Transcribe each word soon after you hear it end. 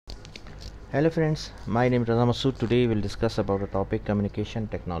Hello friends, my name is Raza Masood. Today we'll discuss about the topic communication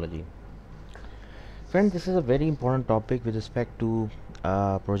technology. Friend, this is a very important topic with respect to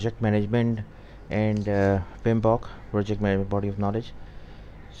project management and PMBOK, project management body of knowledge.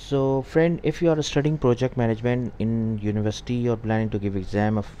 So friend, if you are studying project management in university or planning to give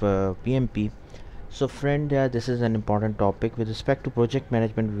exam of PMP, so friend, this is an important topic with respect to project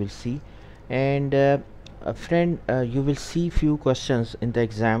management we will see. And friend, you will see few questions in the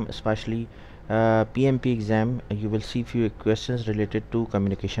exam, especially PMP exam. You will see few questions related to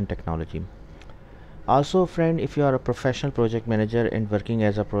communication technology. Also friend, if you are a professional project manager and working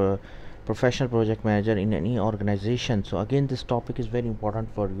as a professional project manager in any organization, so again this topic is very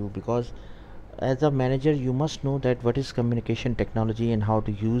important for you, because as a manager you must know that what is communication technology and how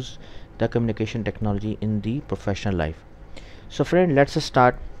to use the communication technology in the professional life. So friend, let's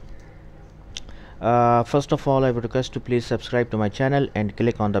start. First of all, I would request to please subscribe to my channel and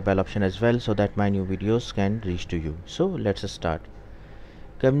click on the bell option as well, so that my new videos can reach to you. So let's start.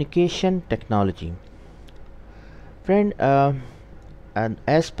 Communication technology. Friend, and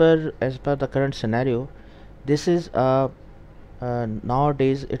as per the current scenario, this is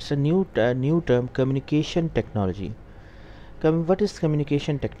nowadays it's a new term, communication technology. What is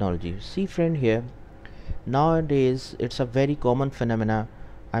communication technology? See friend, here nowadays it's a very common phenomena.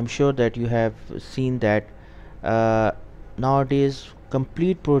 I'm sure that you have seen that uh, nowadays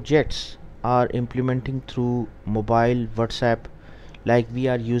complete projects are implementing through mobile WhatsApp. Like we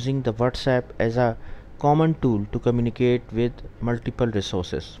are using the WhatsApp as a common tool to communicate with multiple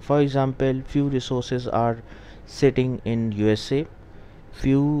resources. For example, few resources are sitting in USA,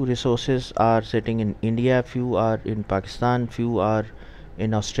 few resources are sitting in India, few are in Pakistan, few are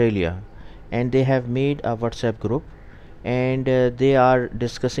in Australia, and they have made a WhatsApp group, and they are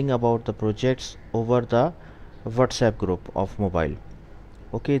discussing about the projects over the WhatsApp group of mobile.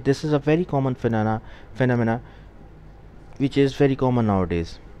 Okay, this is a very common phenomena which is very common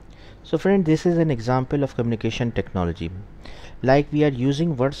nowadays. So friend, this is an example of communication technology. Like we are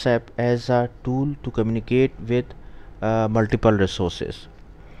using WhatsApp as a tool to communicate with multiple resources.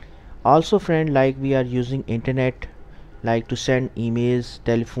 Also friend, like we are using internet, like to send emails,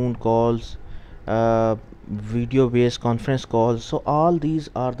 telephone calls, uh, video based conference calls. So all these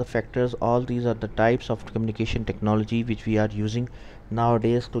are the factors, all these are the types of communication technology which we are using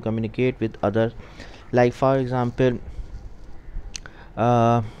nowadays to communicate with others. Like for example,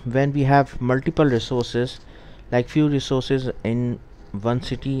 when we have multiple resources, like few resources in one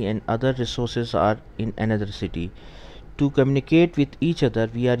city and other resources are in another city, to communicate with each other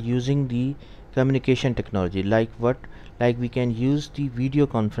we are using the communication technology. Like what? Like we can use the video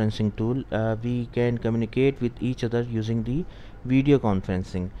conferencing tool. We can communicate with each other using the video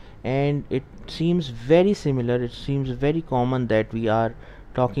conferencing, and it seems very similar, it seems very common that we are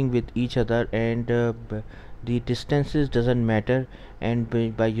talking with each other, and the distances doesn't matter,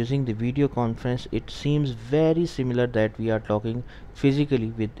 and by using the video conference it seems very similar that we are talking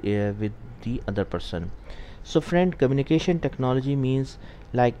physically with the other person. So friend, communication technology means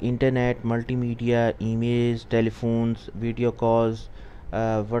like internet, multimedia, emails, telephones, video calls,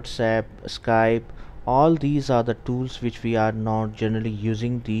 WhatsApp, Skype. All these are the tools which we are not generally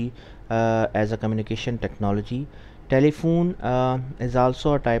using the as a communication technology. Telephone is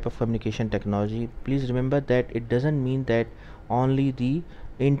also a type of communication technology. Please remember that it doesn't mean that only the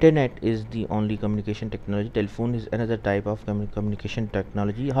internet is the only communication technology. Telephone is another type of communication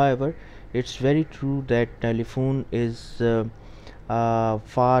technology. However, it's very true that telephone is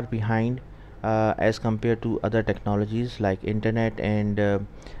far behind as compared to other technologies like internet and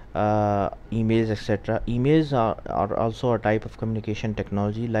emails, etc. Emails are also a type of communication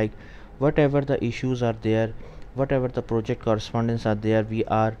technology. Like whatever the issues are there, whatever the project correspondence are there, we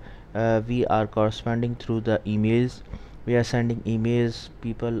are corresponding through the emails. We are sending emails,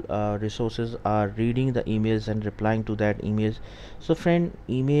 people, resources are reading the emails and replying to that emails. So friend,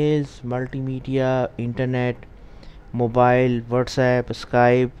 emails, multimedia, internet, mobile, WhatsApp,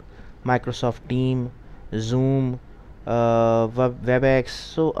 Skype, Microsoft Team, Zoom, WebEx.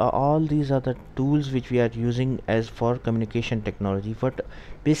 So all these are the tools which we are using as for communication technology. But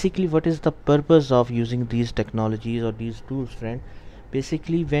basically, what is the purpose of using these technologies or these tools, friend?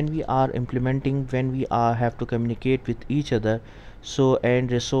 Basically, when we are implementing, when we are have to communicate with each other, so and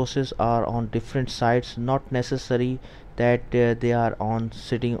resources are on different sites, not necessary that they are on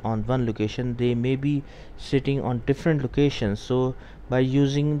sitting on one location, they may be sitting on different locations. So by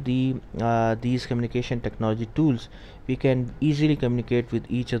using these communication technology tools, we can easily communicate with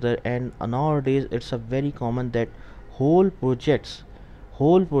each other. And nowadays it's a very common that whole projects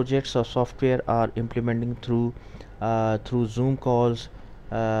whole projects of software are implementing through Zoom calls,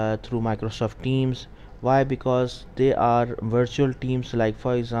 through Microsoft Teams. Why? Because they are virtual teams. Like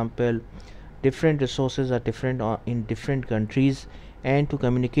for example, different resources are different in different countries, and to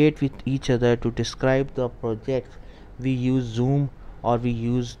communicate with each other to describe the project, we use Zoom or we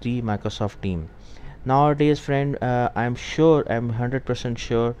use the Microsoft Team. Nowadays friend, I'm 100%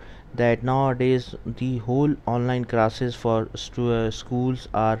 sure that nowadays the whole online classes for schools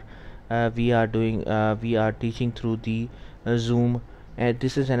are we are teaching through the Zoom, and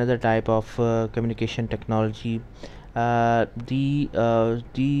this is another type of communication technology. The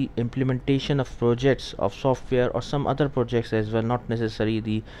implementation of projects of software or some other projects as well, not necessarily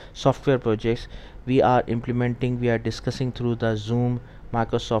the software projects, we are discussing through the Zoom,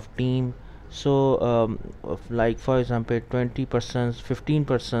 Microsoft Team. So like for example 20 persons, 15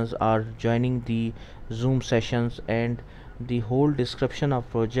 persons are joining the Zoom sessions, and the whole description of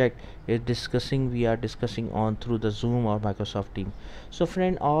project is discussing we are discussing on through the Zoom or Microsoft Team. So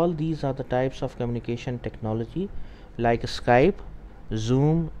friend, all these are the types of communication technology, like Skype,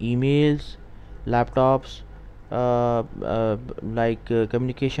 Zoom, emails, laptops,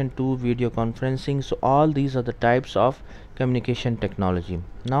 communication to video conferencing. So all these are the types of communication technology.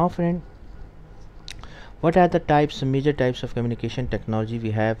 Now friend, what are the major types of communication technology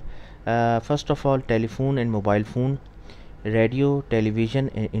we have? First of all, telephone and mobile phone, radio, television,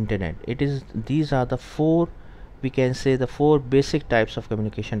 and internet. It is These are the four, we can say, the four basic types of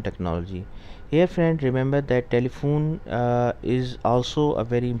communication technology. Here friend, remember that telephone is also a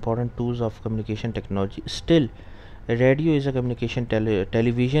very important tools of communication technology. Still, radio is a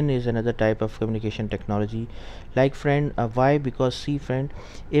television is another type of communication technology. Like friend, why? Because see friend,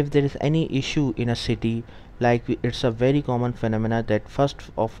 if there is any issue in a city, like it's a very common phenomena that first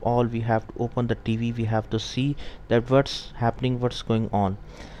of all we have to open the TV, we have to see that what's happening, what's going on.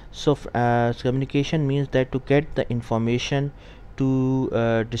 So communication means that to get the information, to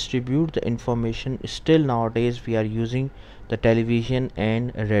distribute the information, still nowadays we are using the television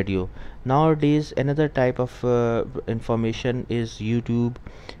and radio. Nowadays another type of information is YouTube,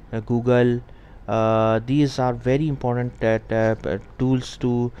 Google. These are very important tools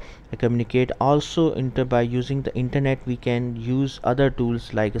to communicate. Also by using the internet we can use other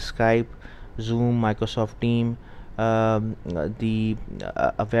tools like Skype, Zoom, Microsoft Team, the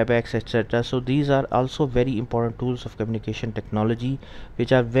WebEx, etc. So these are also very important tools of communication technology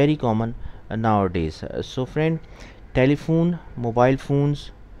which are very common nowadays. So friend, telephone, mobile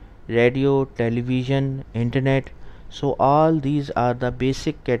phones, radio, television, internet, so all these are the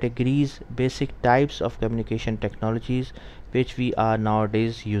basic categories, basic types of communication technologies which we are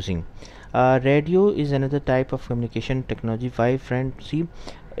nowadays using. Radio is another type of communication technology. Why friend? See,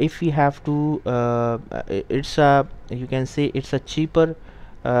 if we have to it's a, you can say, it's a cheaper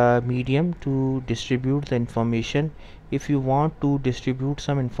medium to distribute the information. If you want to distribute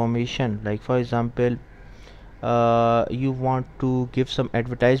some information, like for example you want to give some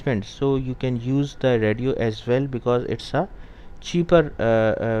advertisements, so you can use the radio as well because it's a cheaper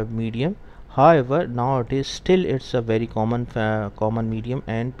medium. However, nowadays still it's a very common medium,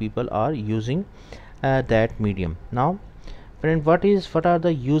 and people are using that medium. Now friend, what are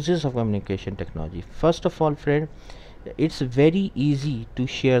the uses of communication technology? First of all friend, it's very easy to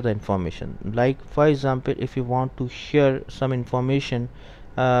share the information. Like for example, if you want to share some information,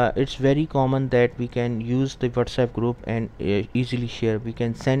 it's very common that we can use the WhatsApp group and easily share. We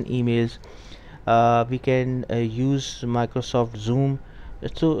can send emails, we can use Microsoft Zoom.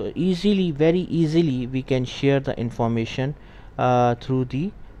 So easily, very easily we can share the information through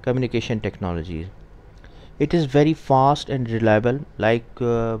the communication technologies. It is very fast and reliable. Like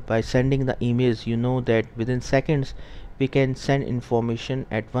by sending the emails, you know that within seconds we can send information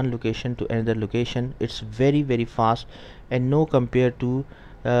at one location to another location. It's very fast, and no compared to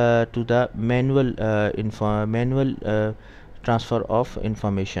the manual transfer of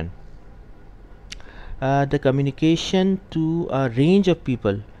information. The communication to a range of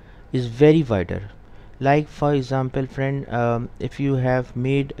people is very wider. Like for example friend, if you have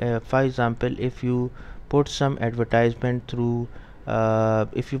made for example, if you put some advertisement through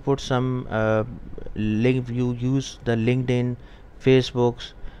if you put some link, you use the LinkedIn,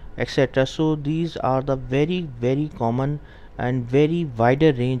 Facebooks, etc. So these are the very common and very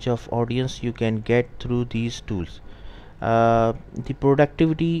wider range of audience you can get through these tools. The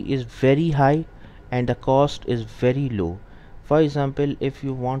productivity is very high and the cost is very low. For example, if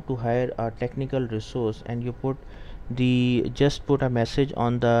you want to hire a technical resource and you just put a message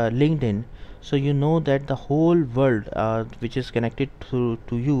on the LinkedIn, so you know that the whole world which is connected to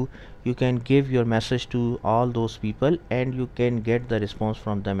you, you can give your message to all those people and you can get the response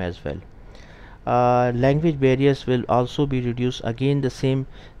from them as well. Language barriers will also be reduced. Again, the same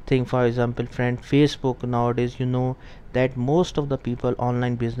thing. For example, friend, Facebook nowadays, you know that most of the people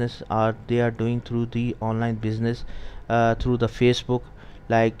online business are they are doing through the online business through the Facebook.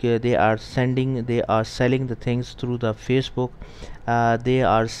 Like they are selling the things through the Facebook. They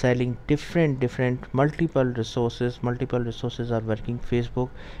are selling different multiple resources are working Facebook,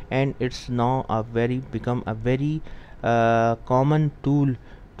 and it's now a very become a very common tool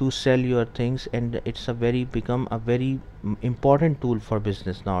to sell your things, and it's a very become a very important tool for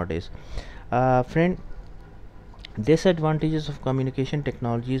business nowadays. Friend, disadvantages of communication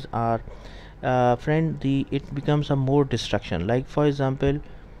technologies are, friend, the it becomes a more distraction. Like for example,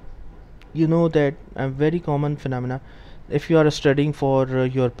 you know that a very common phenomena, if you are studying for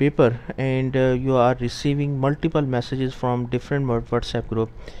your paper, and you are receiving multiple messages from different WhatsApp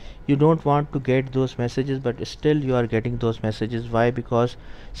group, you don't want to get those messages, but still you are getting those messages. Why? Because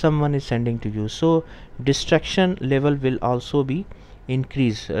someone is sending to you. So distraction level will also be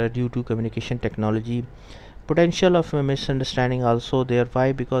increase due to communication technology. Potential of a misunderstanding also there.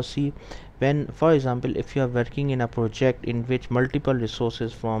 Why? Because see, when for example, if you are working in a project in which multiple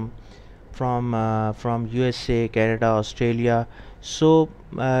resources from USA, Canada, Australia, so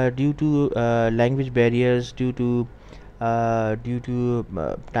due to language barriers, due to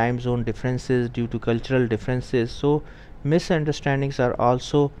time zone differences, due to cultural differences, so misunderstandings are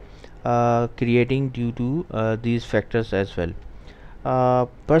also creating due to these factors as well.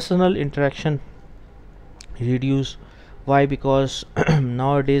 Personal interaction reduce. Why? Because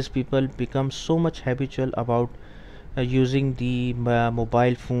nowadays people become so much habitual about using the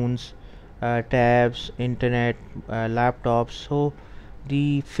mobile phones, tabs, internet, laptops. So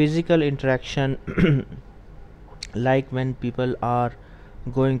the physical interaction like when people are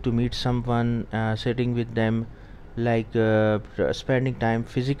going to meet someone, sitting with them, like spending time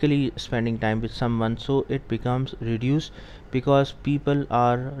physically spending time with someone, so it becomes reduced, because people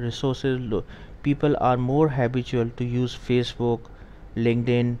are more habitual to use Facebook,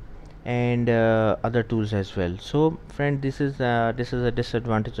 LinkedIn, and other tools as well. So friend, this is a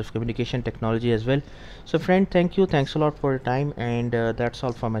disadvantage of communication technology as well. So friend, thanks a lot for your time, and that's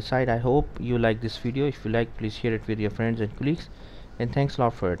all from my side. I hope you like this video. If you like, please share it with your friends and colleagues, and thanks a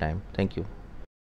lot for your time. Thank you.